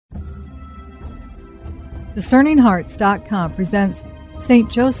DiscerningHearts.com presents St.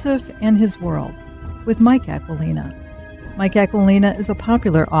 Joseph and His World with Mike Aquilina. Mike Aquilina is a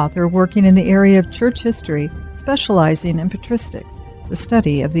popular author working in the area of church history, specializing in patristics, the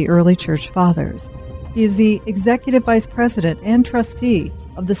study of the early church fathers. He is the executive vice president and trustee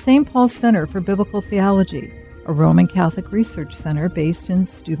of the St. Paul Center for Biblical Theology, a Roman Catholic research center based in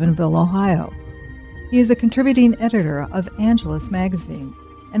Steubenville, Ohio. He is a contributing editor of Angelus magazine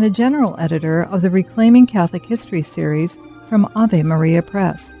and a general editor of the Reclaiming Catholic History series from Ave Maria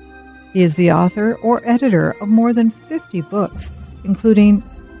Press. He is the author or editor of more than 50 books, including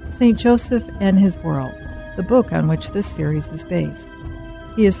St. Joseph and His World, the book on which this series is based.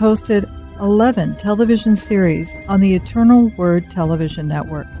 He has hosted 11 television series on the Eternal Word television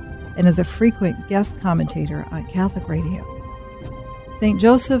network and is a frequent guest commentator on Catholic radio. St.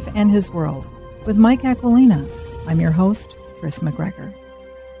 Joseph and His World with Mike Aquilina. I'm your host, Chris McGregor.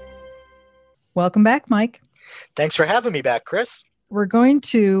 Welcome back, Mike. Thanks for having me back, Chris. We're going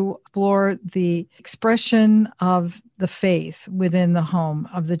to explore the expression of the faith within the home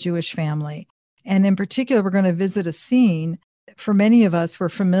of the Jewish family. And in particular, we're going to visit a scene for many of us we're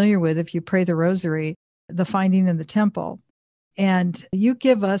familiar with, if you pray the rosary, the finding in the temple. And you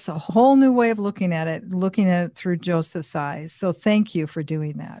give us a whole new way of looking at it through Joseph's eyes. So thank you for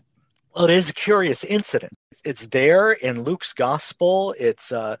doing that. Well, it is a curious incident. It's there in Luke's gospel. It's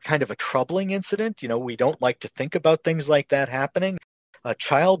kind of a troubling incident. You know, we don't like to think about things like that happening. A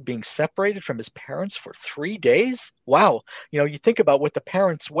child being separated from his parents for 3 days. Wow. You know, you think about what the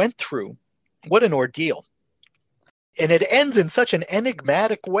parents went through. What an ordeal. And it ends in such an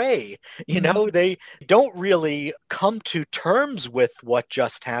enigmatic way. You know, they don't really come to terms with what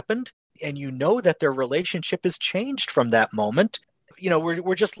just happened. And you know that their relationship is changed from that moment. You know,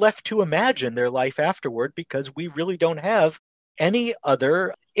 we're just left to imagine their life afterward because we really don't have any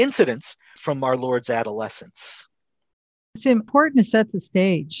other incidents from our Lord's adolescence. It's important to set the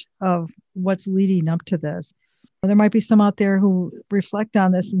stage of what's leading up to this. There might be some out there who reflect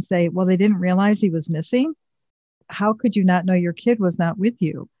on this and say, well, they didn't realize he was missing. How could you not know your kid was not with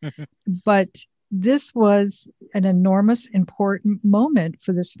you? But this was an enormous, important moment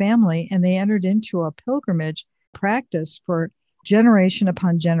for this family, and they entered into a pilgrimage practice for generation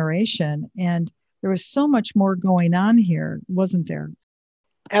upon generation. And there was so much more going on here, wasn't there?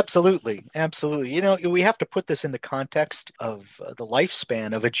 Absolutely. Absolutely. You know, we have to put this in the context of the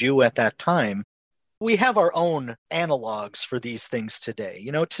lifespan of a Jew at that time. We have our own analogs for these things today.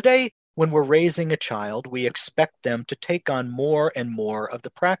 You know, today, when we're raising a child, we expect them to take on more and more of the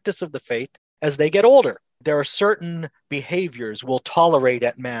practice of the faith as they get older. There are certain behaviors we'll tolerate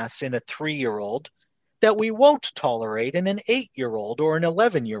at Mass in a 3-year-old that we won't tolerate in an 8-year-old or an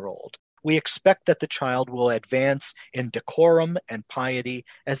 11-year-old. We expect that the child will advance in decorum and piety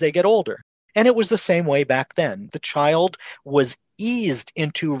as they get older. And it was the same way back then. The child was eased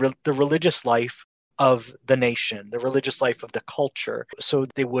into the religious life of the nation, the religious life of the culture. So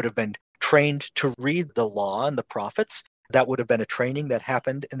they would have been trained to read the law and the prophets. That would have been a training that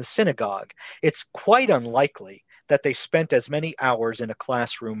happened in the synagogue. It's quite unlikely that they spent as many hours in a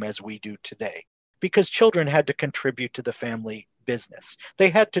classroom as we do today, because children had to contribute to the family business. They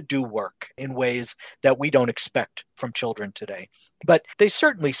had to do work in ways that we don't expect from children today. But they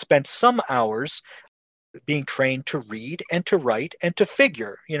certainly spent some hours being trained to read and to write and to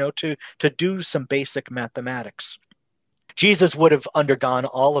figure, you know, to do some basic mathematics. Jesus would have undergone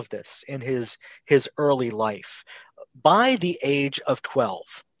all of this in his early life. By the age of 12,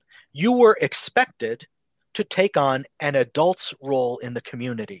 you were expected to take on an adult's role in the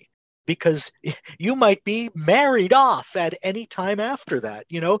community, because you might be married off at any time after that.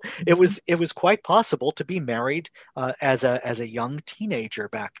 You know, it was quite possible to be married as a young teenager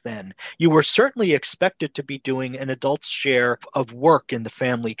back then. You were certainly expected to be doing an adult's share of work in the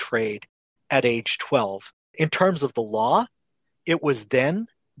family trade at age 12. In terms of the law, it was then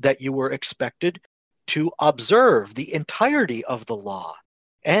that you were expected to observe the entirety of the law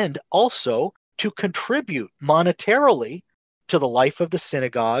and also to contribute monetarily to the life of the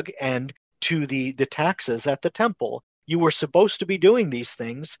synagogue and to the taxes at the temple. You were supposed to be doing these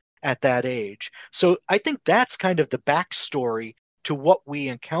things at that age. So I think that's kind of the backstory to what we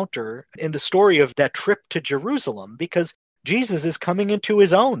encounter in the story of that trip to Jerusalem, because Jesus is coming into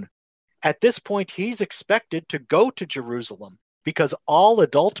his own. At this point, he's expected to go to Jerusalem because all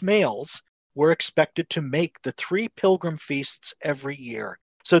adult males were expected to make the 3 pilgrim feasts every year.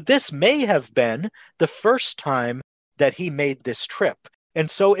 So this may have been the first time that he made this trip. And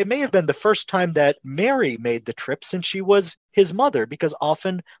so it may have been the first time that Mary made the trip since she was his mother, because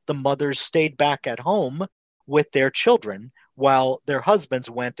often the mothers stayed back at home with their children while their husbands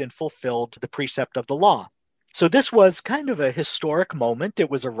went and fulfilled the precept of the law. So this was kind of a historic moment. It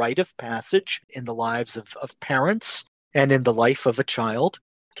was a rite of passage in the lives of parents and in the life of a child.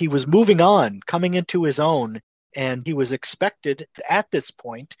 He was moving on, coming into his own, and he was expected at this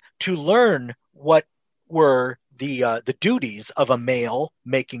point to learn what were the duties of a male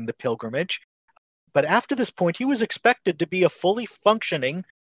making the pilgrimage. But after this point, he was expected to be a fully functioning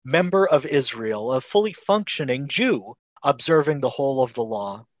member of Israel, a fully functioning Jew, observing the whole of the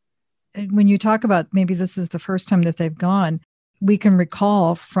law. And when you talk about maybe this is the first time that they've gone, we can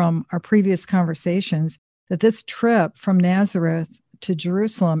recall from our previous conversations that this trip from Nazareth to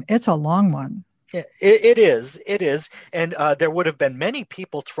Jerusalem, it's a long one. It is. It is. And there would have been many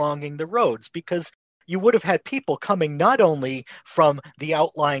people thronging the roads because you would have had people coming not only from the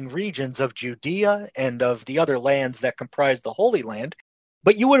outlying regions of Judea and of the other lands that comprise the Holy Land,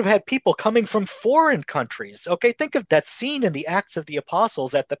 but you would have had people coming from foreign countries. Okay, think of that scene in the Acts of the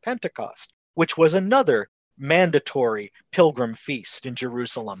Apostles at the Pentecost, which was another mandatory pilgrim feast in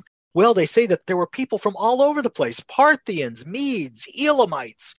Jerusalem. Well, they say that there were people from all over the place, Parthians, Medes,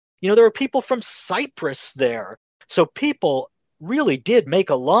 Elamites. There were people from Cyprus there. So people really did make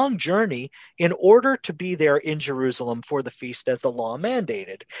a long journey in order to be there in Jerusalem for the feast as the law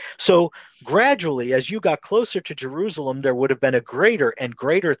mandated. So gradually, as you got closer to Jerusalem, there would have been a greater and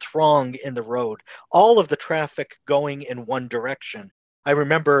greater throng in the road, all of the traffic going in one direction. I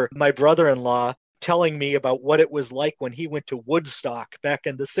remember my brother-in-law telling me about what it was like when he went to Woodstock back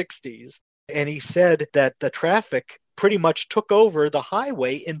in the 60s. And he said that the traffic pretty much took over the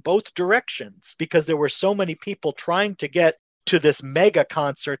highway in both directions because there were so many people trying to get to this mega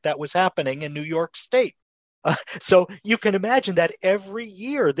concert that was happening in New York State. So you can imagine that every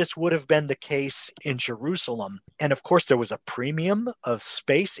year this would have been the case in Jerusalem. And of course, there was a premium of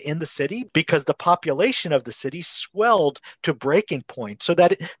space in the city because the population of the city swelled to breaking point so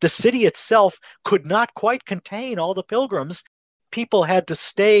that the city itself could not quite contain all the pilgrims. People had to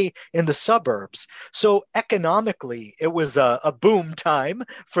stay in the suburbs. So economically, it was a boom time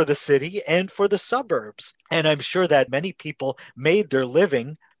for the city and for the suburbs. And I'm sure that many people made their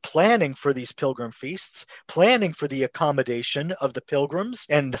living planning for these pilgrim feasts, planning for the accommodation of the pilgrims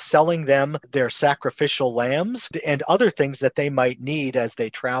and selling them their sacrificial lambs and other things that they might need as they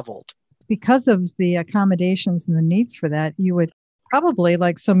traveled. Because of the accommodations and the needs for that, you would probably,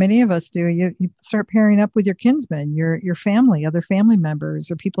 like so many of us do, you start pairing up with your kinsmen, your family, other family members,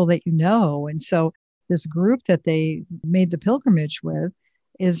 or people that you know. And so this group that they made the pilgrimage with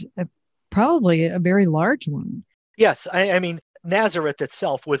is probably a very large one. Yes, I mean, Nazareth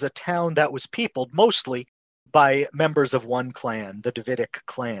itself was a town that was peopled mostly by members of one clan, the Davidic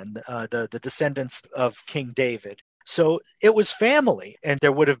clan, the descendants of King David. So it was family, and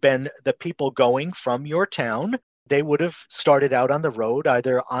there would have been the people going from your town. They would have started out on the road,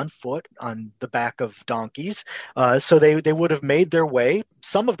 either on foot, on the back of donkeys. So they would have made their way.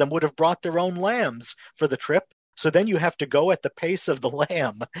 Some of them would have brought their own lambs for the trip. So then you have to go at the pace of the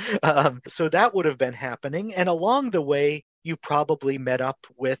lamb. So that would have been happening. And along the way, you probably met up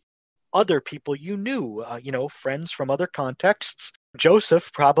with other people you knew, friends from other contexts.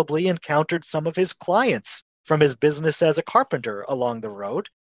 Joseph probably encountered some of his clients from his business as a carpenter along the road,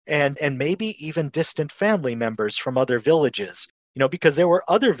 and maybe even distant family members from other villages, because there were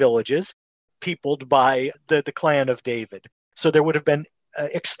other villages peopled by the clan of David. So there would have been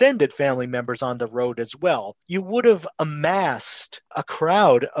extended family members on the road as well. You would have amassed a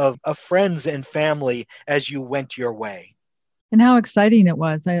crowd of friends and family as you went your way. And how exciting it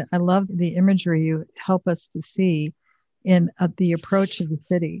was. I love the imagery you help us to see in the approach of the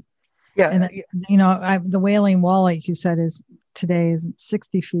city. Yeah. And, the Wailing Wall, like you said, today is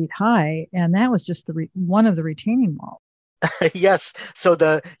 60 feet high. And that was just one of the retaining walls. Yes. So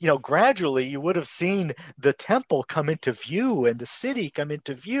gradually you would have seen the temple come into view and the city come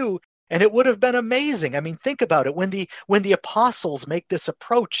into view, and it would have been amazing. I mean, think about it. When the apostles make this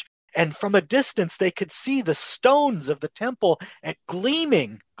approach, and from a distance they could see the stones of the temple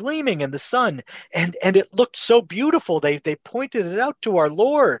gleaming in the sun, and it looked so beautiful. They pointed it out to our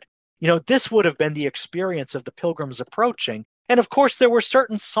Lord. This would have been the experience of the pilgrims approaching. And of course, there were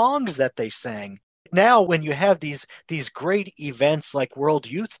certain songs that they sang. Now, when you have these great events like World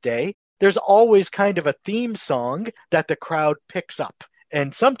Youth Day, there's always kind of a theme song that the crowd picks up.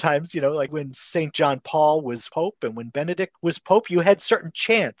 And sometimes, like when St. John Paul was Pope and when Benedict was Pope, you had certain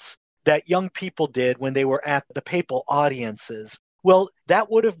chants that young people did when they were at the papal audiences. Well, that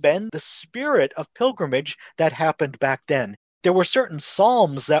would have been the spirit of pilgrimage that happened back then. There were certain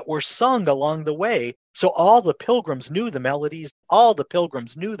psalms that were sung along the way, so all the pilgrims knew the melodies, all the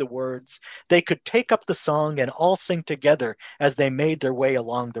pilgrims knew the words. They could take up the song and all sing together as they made their way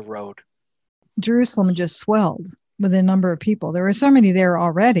along the road. Jerusalem just swelled with a number of people. There were so many there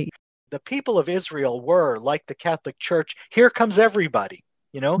already. The people of Israel were, like the Catholic Church, here comes everybody,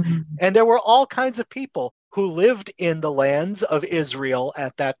 Mhm. and there were all kinds of people who lived in the lands of Israel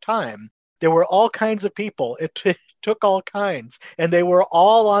at that time. There were all kinds of people. It took all kinds, and they were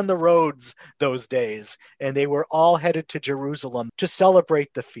all on the roads those days, and they were all headed to Jerusalem to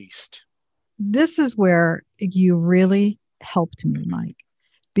celebrate the feast. This is where you really helped me, Mike,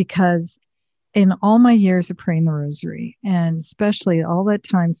 because in all my years of praying the rosary, and especially all that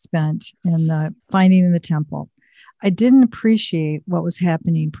time spent in the finding in the temple, I didn't appreciate what was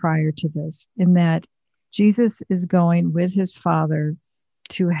happening prior to this, in that Jesus is going with his Father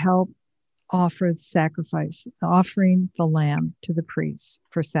to help offer the sacrifice, offering the lamb to the priests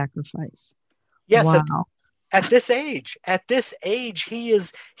for sacrifice. Yes, Wow. at this age, he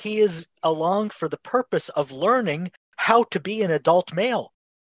is along for the purpose of learning how to be an adult male,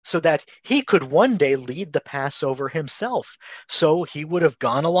 so that he could one day lead the Passover himself. So he would have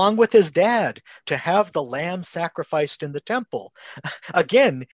gone along with his dad to have the lamb sacrificed in the temple.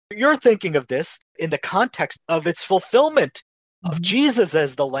 Again, you're thinking of this in the context of its fulfillment of Jesus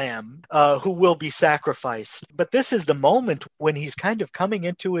as the lamb who will be sacrificed. But this is the moment when he's kind of coming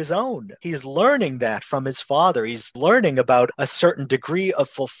into his own. He's learning that from his Father. He's learning about a certain degree of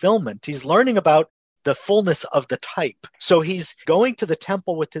fulfillment. He's learning about the fullness of the type. So he's going to the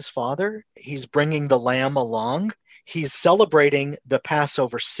temple with his Father. He's bringing the lamb along. He's celebrating the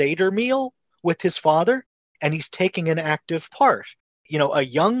Passover Seder meal with his Father, and he's taking an active part. A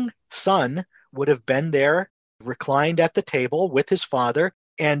young son would have been there, reclined at the table with his Father,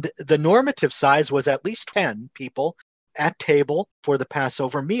 and the normative size was at least 10 people at table for the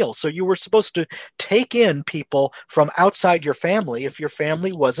Passover meal. So you were supposed to take in people from outside your family if your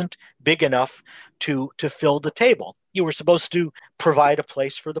family wasn't big enough to fill the table. You were supposed to provide a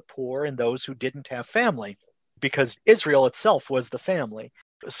place for the poor and those who didn't have family, because Israel itself was the family.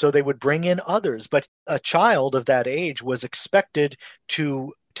 So they would bring in others. But a child of that age was expected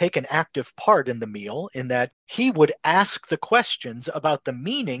to take an active part in the meal, in that he would ask the questions about the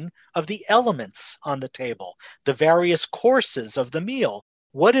meaning of the elements on the table, the various courses of the meal.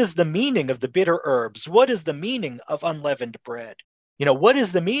 What is the meaning of the bitter herbs? What is the meaning of unleavened bread? What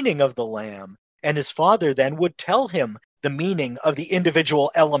is the meaning of the lamb? And his Father then would tell him the meaning of the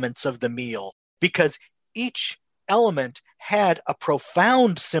individual elements of the meal, because each element had a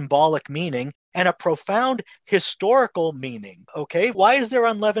profound symbolic meaning and a profound historical meaning. Okay, why is there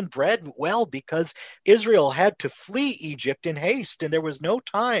unleavened bread? Well, because Israel had to flee Egypt in haste, and there was no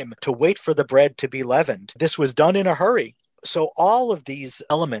time to wait for the bread to be leavened. This was done in a hurry. So all of these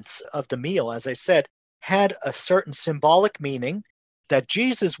elements of the meal, as I said, had a certain symbolic meaning that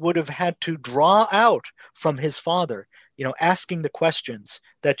Jesus would have had to draw out from his Father, asking the questions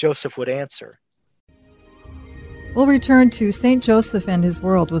that Joseph would answer. We'll return to St. Joseph and his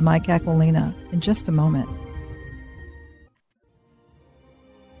world with Mike Aquilina in just a moment.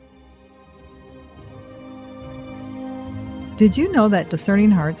 Did you know that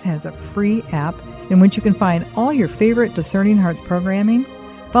Discerning Hearts has a free app in which you can find all your favorite Discerning Hearts programming?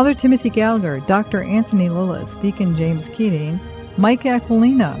 Father Timothy Gallagher, Dr. Anthony Lillis, Deacon James Keating, Mike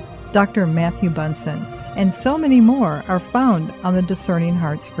Aquilina, Dr. Matthew Bunson, and so many more are found on the Discerning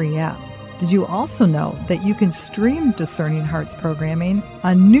Hearts free app. Did you also know that you can stream Discerning Hearts programming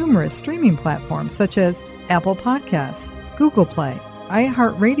on numerous streaming platforms such as Apple Podcasts, Google Play,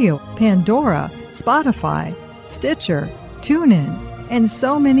 iHeartRadio, Pandora, Spotify, Stitcher, TuneIn, and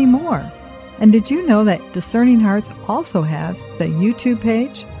so many more? And did you know that Discerning Hearts also has the YouTube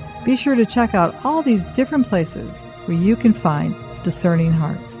page? Be sure to check out all these different places where you can find Discerning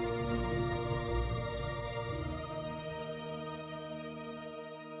Hearts.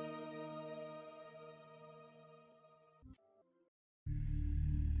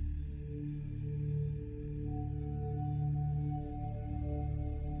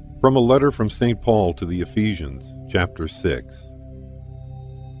 From a letter from St. Paul to the Ephesians, chapter 6.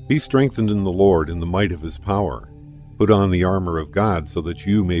 Be strengthened in the Lord in the might of his power. Put on the armor of God so that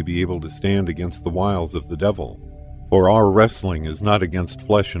you may be able to stand against the wiles of the devil. For our wrestling is not against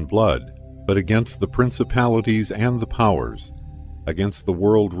flesh and blood, but against the principalities and the powers, against the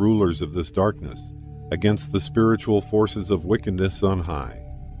world rulers of this darkness, against the spiritual forces of wickedness on high.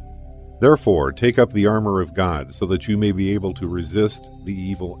 Therefore, take up the armor of God, so that you may be able to resist the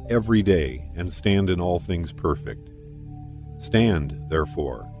evil every day, and stand in all things perfect. Stand,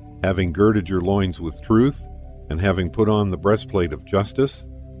 therefore, having girded your loins with truth, and having put on the breastplate of justice,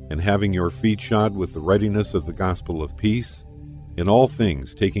 and having your feet shod with the readiness of the gospel of peace, in all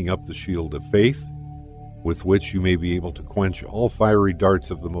things taking up the shield of faith, with which you may be able to quench all fiery darts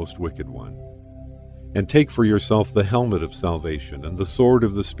of the most wicked one. And take for yourself the helmet of salvation and the sword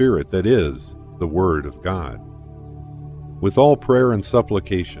of the Spirit, that is, the Word of God. With all prayer and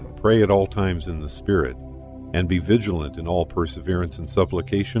supplication, pray at all times in the Spirit, and be vigilant in all perseverance and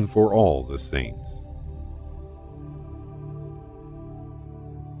supplication for all the saints.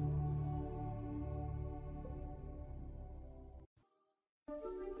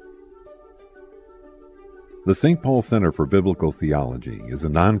 The St. Paul Center for Biblical Theology is a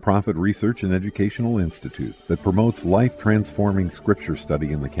nonprofit research and educational institute that promotes life-transforming scripture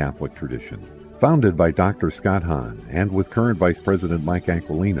study in the Catholic tradition. Founded by Dr. Scott Hahn and with current Vice President Mike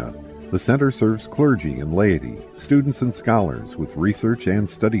Aquilina, the center serves clergy and laity, students and scholars with research and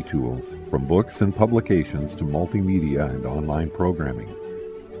study tools, from books and publications to multimedia and online programming.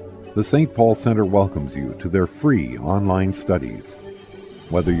 The St. Paul Center welcomes you to their free online studies.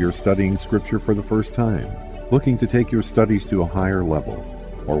 Whether you're studying Scripture for the first time, looking to take your studies to a higher level,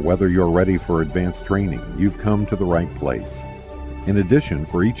 or whether you're ready for advanced training, you've come to the right place. In addition,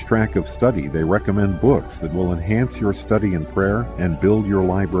 for each track of study, they recommend books that will enhance your study in prayer and build your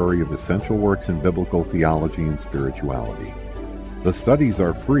library of essential works in biblical theology and spirituality. The studies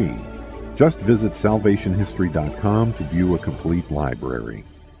are free. Just visit salvationhistory.com to view a complete library.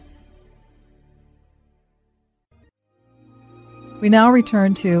 We now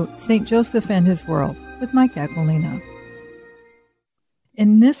return to St. Joseph and His World with Mike Aquilina.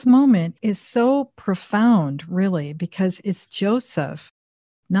 And this moment is so profound, really, because it's Joseph,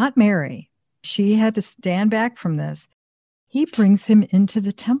 not Mary. She had to stand back from this. He brings him into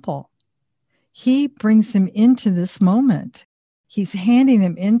the temple. He brings him into this moment. He's handing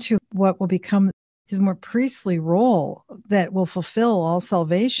him into what will become his more priestly role that will fulfill all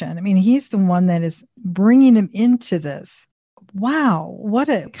salvation. I mean, he's the one that is bringing him into this. Wow, what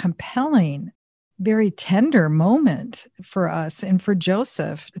a compelling, very tender moment for us and for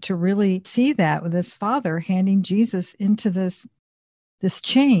Joseph to really see that with his father handing Jesus into this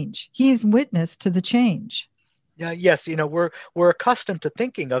change. He is witness to the change. Yes, we're accustomed to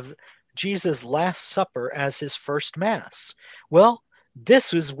thinking of Jesus' Last Supper as his first Mass. Well,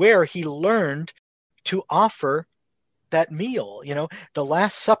 this is where he learned to offer that meal. The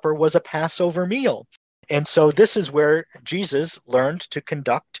Last Supper was a Passover meal. And so this is where Jesus learned to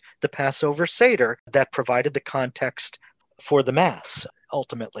conduct the Passover Seder that provided the context for the Mass,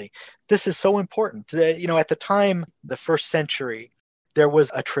 ultimately. This is so important. At the time, the first century, there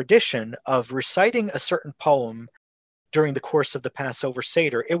was a tradition of reciting a certain poem during the course of the Passover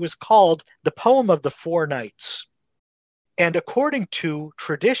Seder. It was called the Poem of the Four Nights. And according to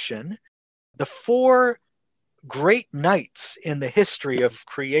tradition, the four great nights in the history of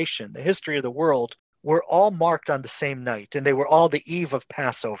creation, the history of the world, were all marked on the same night, and they were all the eve of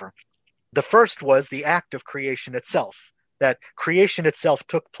Passover. The first was the act of creation itself. That creation itself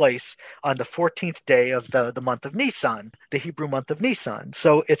took place on the 14th day of the month of Nisan, the Hebrew month of Nisan.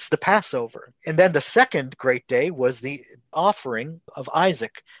 So it's the Passover. And then the second great day was the offering of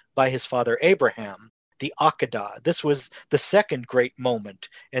Isaac by his father Abraham, the Akedah. This was the second great moment,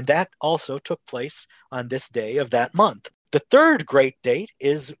 and that also took place on this day of that month. The third great date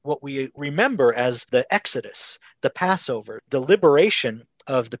is what we remember as the Exodus, the Passover, the liberation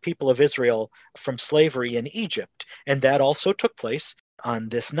of the people of Israel from slavery in Egypt. And that also took place on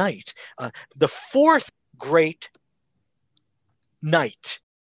this night. The fourth great night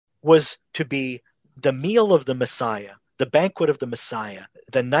was to be the meal of the Messiah, the banquet of the Messiah,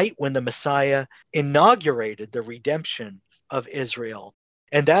 the night when the Messiah inaugurated the redemption of Israel.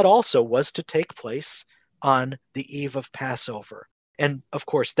 And that also was to take place on the eve of Passover. And of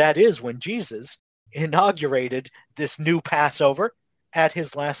course, that is when Jesus inaugurated this new Passover at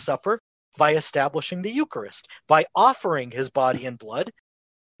his Last Supper by establishing the Eucharist, by offering his body and blood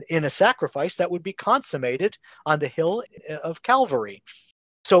in a sacrifice that would be consummated on the hill of Calvary.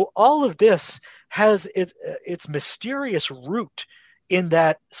 So all of this has its mysterious root in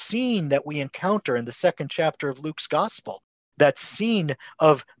that scene that we encounter in the second chapter of Luke's Gospel. That scene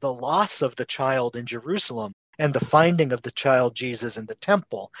of the loss of the child in Jerusalem and the finding of the child Jesus in the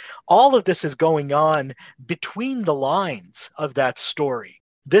temple. All of this is going on between the lines of that story.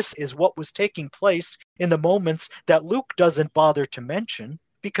 This is what was taking place in the moments that Luke doesn't bother to mention,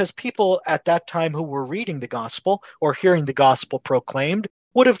 because people at that time who were reading the gospel or hearing the gospel proclaimed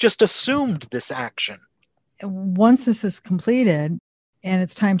would have just assumed this action. Once this is completed and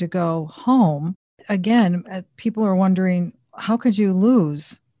it's time to go home, again, people are wondering, how could you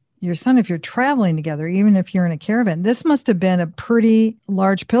lose your son if you're traveling together, even if you're in a caravan? This must have been a pretty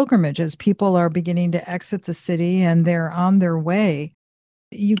large pilgrimage as people are beginning to exit the city and they're on their way.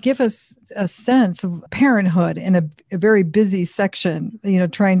 You give us a sense of parenthood in a very busy section,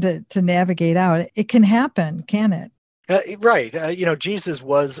 trying to navigate out. It can happen, can it? Right. Jesus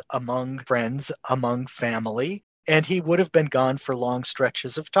was among friends, among family, and he would have been gone for long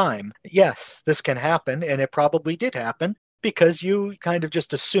stretches of time. Yes, this can happen, and it probably did happen because you kind of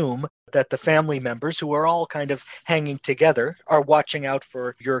just assume that the family members who are all kind of hanging together are watching out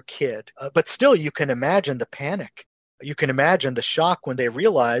for your kid. But still, you can imagine the panic. You can imagine the shock when they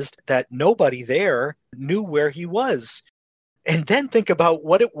realized that nobody there knew where he was. And then think about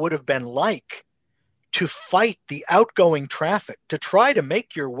what it would have been like to fight the outgoing traffic, to try to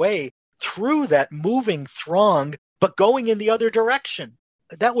make your way through that moving throng, but going in the other direction.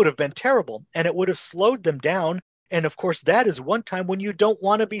 That would have been terrible, and it would have slowed them down. And of course, that is one time when you don't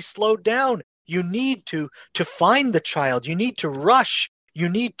want to be slowed down. You need to find the child. You need to rush. You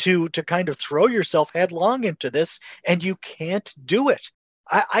need to kind of throw yourself headlong into this, and you can't do it.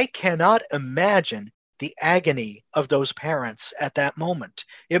 I cannot imagine the agony of those parents at that moment.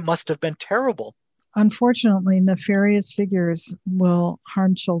 It must have been terrible. Unfortunately, nefarious figures will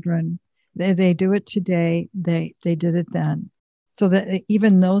harm children. They do it today. They did it then. So that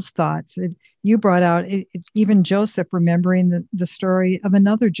even those thoughts, you brought out, even Joseph, remembering the story of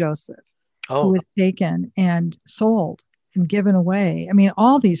another Joseph who was taken and sold and given away. I mean,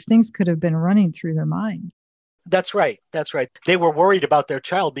 all these things could have been running through their mind. That's right. That's right. They were worried about their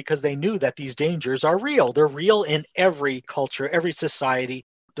child because they knew that these dangers are real. They're real in every culture, every society.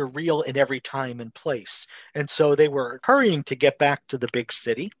 They're real in every time and place. And so they were hurrying to get back to the big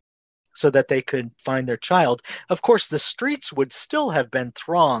city so that they could find their child. Of course, the streets would still have been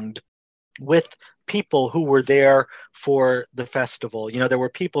thronged with people who were there for the festival. There were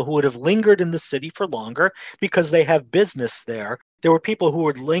people who would have lingered in the city for longer because they have business there. There were people who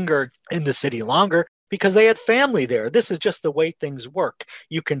would linger in the city longer because they had family there. This is just the way things work.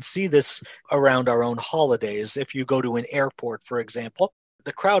 You can see this around our own holidays. If you go to an airport, for example,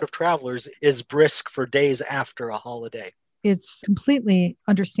 the crowd of travelers is brisk for days after a holiday. It's completely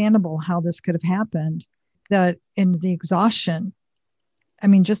understandable how this could have happened, that in the exhaustion,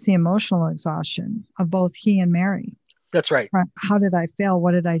 just the emotional exhaustion of both he and Mary. That's right. How did I fail?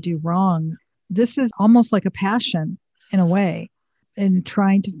 What did I do wrong? This is almost like a passion in a way in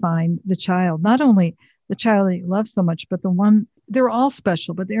trying to find the child, not only the child that you love so much, but the one, they're all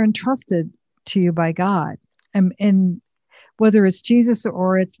special, but they're entrusted to you by God. And whether it's Jesus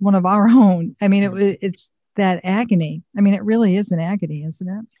or it's one of our own, it's that agony. It really is an agony, isn't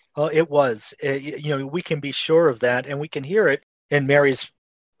it? Well, it was. We can be sure of that, and we can hear it in Mary's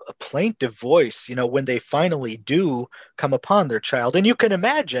plaintive voice, when they finally do come upon their child. And you can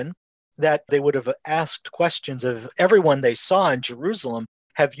imagine that they would have asked questions of everyone they saw in Jerusalem.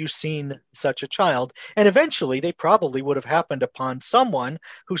 Have you seen such a child? And eventually they probably would have happened upon someone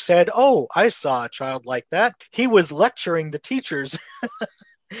who said, oh, I saw a child like that. He was lecturing the teachers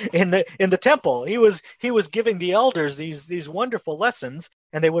in the temple. He was giving the elders these wonderful lessons,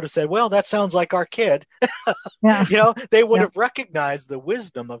 and they would have said, well, that sounds like our kid. Yeah. They would have recognized the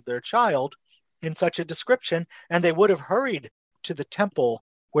wisdom of their child in such a description, and they would have hurried to the temple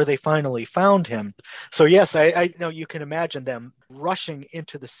where they finally found him. So yes, I know you can imagine them rushing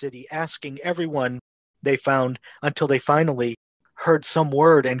into the city, asking everyone they found until they finally heard some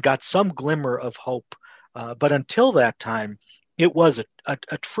word and got some glimmer of hope. But until that time, it was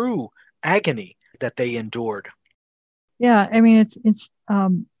a true agony that they endured. Yeah, it's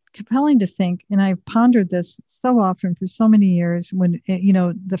compelling to think, and I've pondered this so often for so many years, when,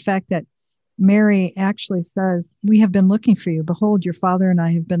 the fact that Mary actually says, we have been looking for you. Behold, your father and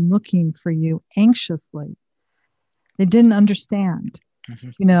I have been looking for you anxiously. They didn't understand,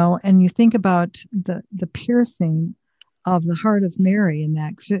 and you think about the piercing of the heart of Mary in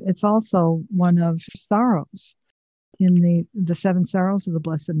that. It's also one of sorrows in the seven sorrows of the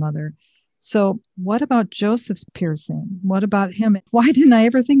Blessed Mother. So what about Joseph's piercing? What about him? Why didn't I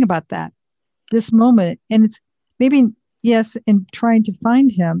ever think about that? This moment. And it's maybe, yes, in trying to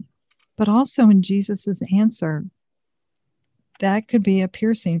find him, but also in Jesus's answer. That could be a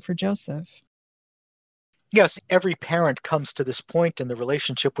piercing for Joseph. Yes, every parent comes to this point in the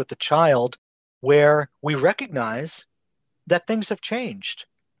relationship with the child where we recognize that things have changed.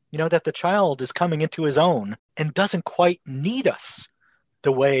 That the child is coming into his own and doesn't quite need us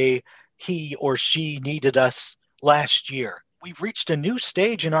the way he or she needed us last year. We've reached a new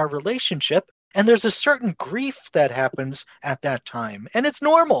stage in our relationship, and there's a certain grief that happens at that time. And it's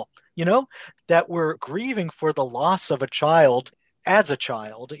normal, that we're grieving for the loss of a child as a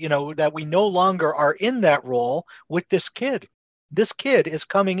child, that we no longer are in that role with this kid. This kid is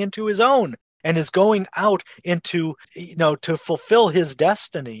coming into his own. and is going out into, to fulfill his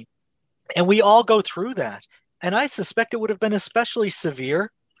destiny. And we all go through that. And I suspect it would have been especially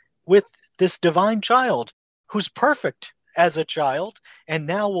severe with this divine child who's perfect as a child and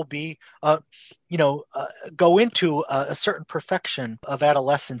now will be, go into a certain perfection of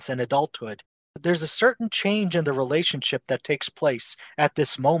adolescence and adulthood. There's a certain change in the relationship that takes place at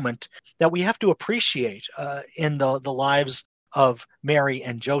this moment that we have to appreciate in the lives of Mary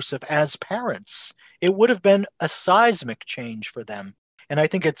and Joseph as parents. It would have been a seismic change for them. And I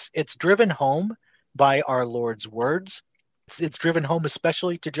think it's driven home by our Lord's words. It's driven home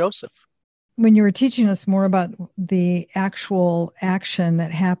especially to Joseph. When you were teaching us more about the actual action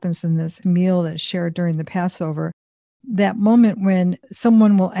that happens in this meal that's shared during the Passover, that moment when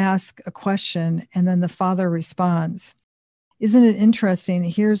someone will ask a question and then the Father responds, isn't it interesting?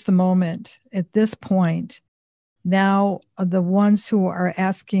 Here's the moment at this point. Now the ones who are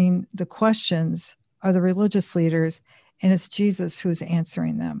asking the questions are the religious leaders, and it's Jesus who's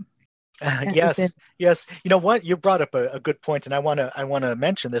answering them. Yes. You know what? You brought up a good point, and I want to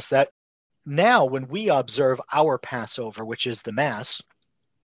mention this, that now when we observe our Passover, which is the Mass,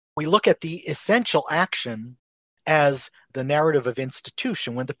 we look at the essential action as the narrative of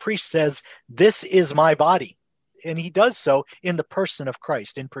institution. When the priest says, "This is my body," and he does so in the person of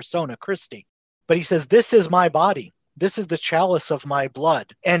Christ, in persona Christi, but he says, "This is my body. This is the chalice of my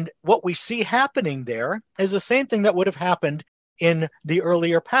blood." And what we see happening there is the same thing that would have happened in the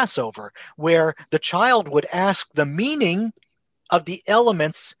earlier Passover, where the child would ask the meaning of the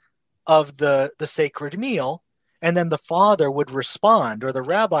elements of the sacred meal, and then the father would respond, or the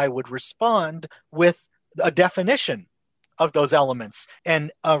rabbi would respond with a definition of those elements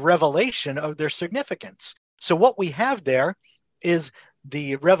and a revelation of their significance. So what we have there is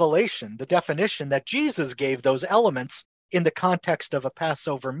the revelation, the definition that Jesus gave those elements in the context of a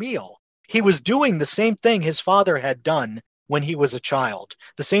Passover meal. He was doing the same thing his father had done when he was a child,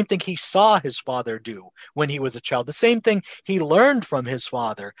 the same thing he saw his father do when he was a child, the same thing he learned from his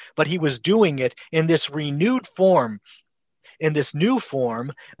father, but he was doing it in this renewed form, in this new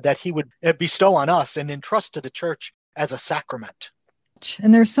form that he would bestow on us and entrust to the church as a sacrament.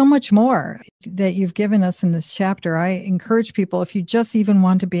 And there's so much more that you've given us in this chapter. I encourage people, if you just even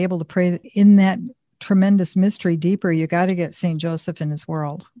want to be able to pray in that tremendous mystery deeper, you got to get St. Joseph in his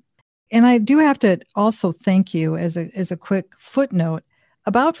world. And I do have to also thank you as a quick footnote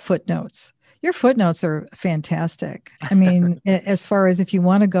about footnotes. Your footnotes are fantastic. I mean, as far as if you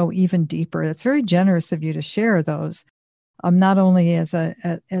want to go even deeper, it's very generous of you to share those, not only as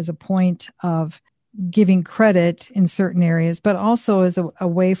a point of giving credit in certain areas, but also as a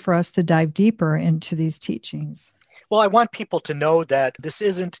way for us to dive deeper into these teachings. Well, I want people to know that this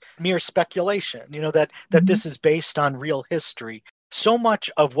isn't mere speculation, that this is based on real history. So much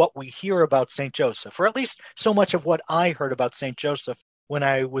of what we hear about St. Joseph, or at least so much of what I heard about St. Joseph when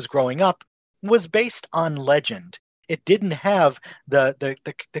I was growing up, was based on legend. It didn't have the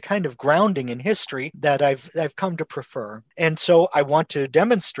kind of grounding in history that I've come to prefer. And so I want to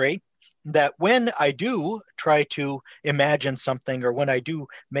demonstrate that when I do try to imagine something, or when I do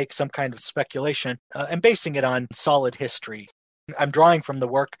make some kind of speculation, I'm basing it on solid history. I'm drawing from the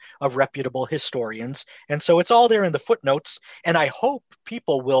work of reputable historians. And so it's all there in the footnotes. And I hope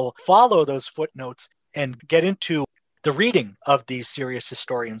people will follow those footnotes and get into the reading of these serious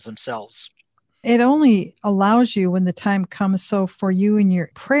historians themselves. It only allows you when the time comes. So for you in your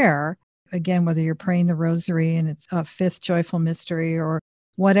prayer, again, whether you're praying the rosary and it's a fifth joyful mystery or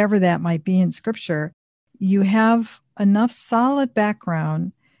whatever that might be in Scripture, you have enough solid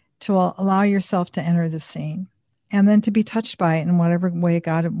background to allow yourself to enter the scene and then to be touched by it in whatever way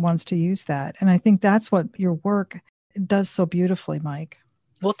God wants to use that. And I think that's what your work does so beautifully, Mike.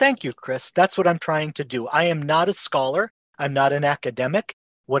 Well, thank you, Chris. That's what I'm trying to do. I am not a scholar. I'm not an academic.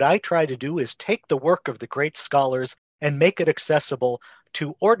 What I try to do is take the work of the great scholars and make it accessible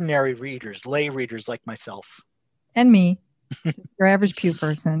to ordinary readers, lay readers like myself. And me, your average pew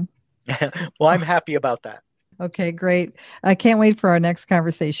person. Well, I'm happy about that. Okay, great. I can't wait for our next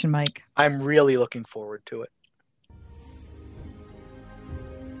conversation, Mike. I'm really looking forward to it.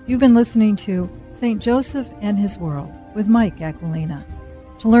 You've been listening to St. Joseph and His World with Mike Aquilina.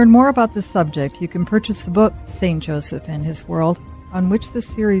 To learn more about this subject, you can purchase the book St. Joseph and His World, on which this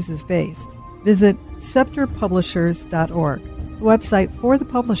series is based. Visit scepterpublishers.org, the website for the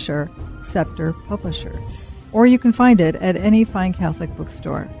publisher, Scepter Publishers. Or you can find it at any fine Catholic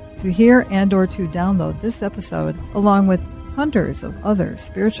bookstore. To hear and or to download this episode, along with hundreds of other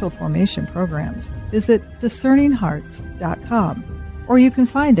spiritual formation programs, visit discerninghearts.com. Or you can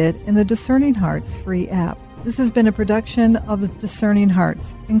find it in the Discerning Hearts free app. This has been a production of the Discerning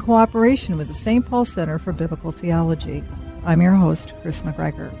Hearts in cooperation with the St. Paul Center for Biblical Theology. I'm your host, Chris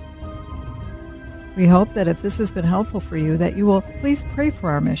McGregor. We hope that if this has been helpful for you, that you will please pray for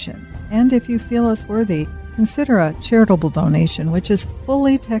our mission. And if you feel us worthy, consider a charitable donation, which is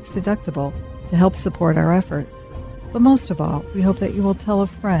fully tax deductible to help support our effort. But most of all, we hope that you will tell a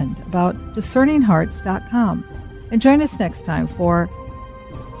friend about discerninghearts.com and join us next time for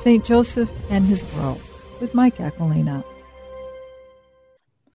St. Joseph and His World with Mike Aquilina.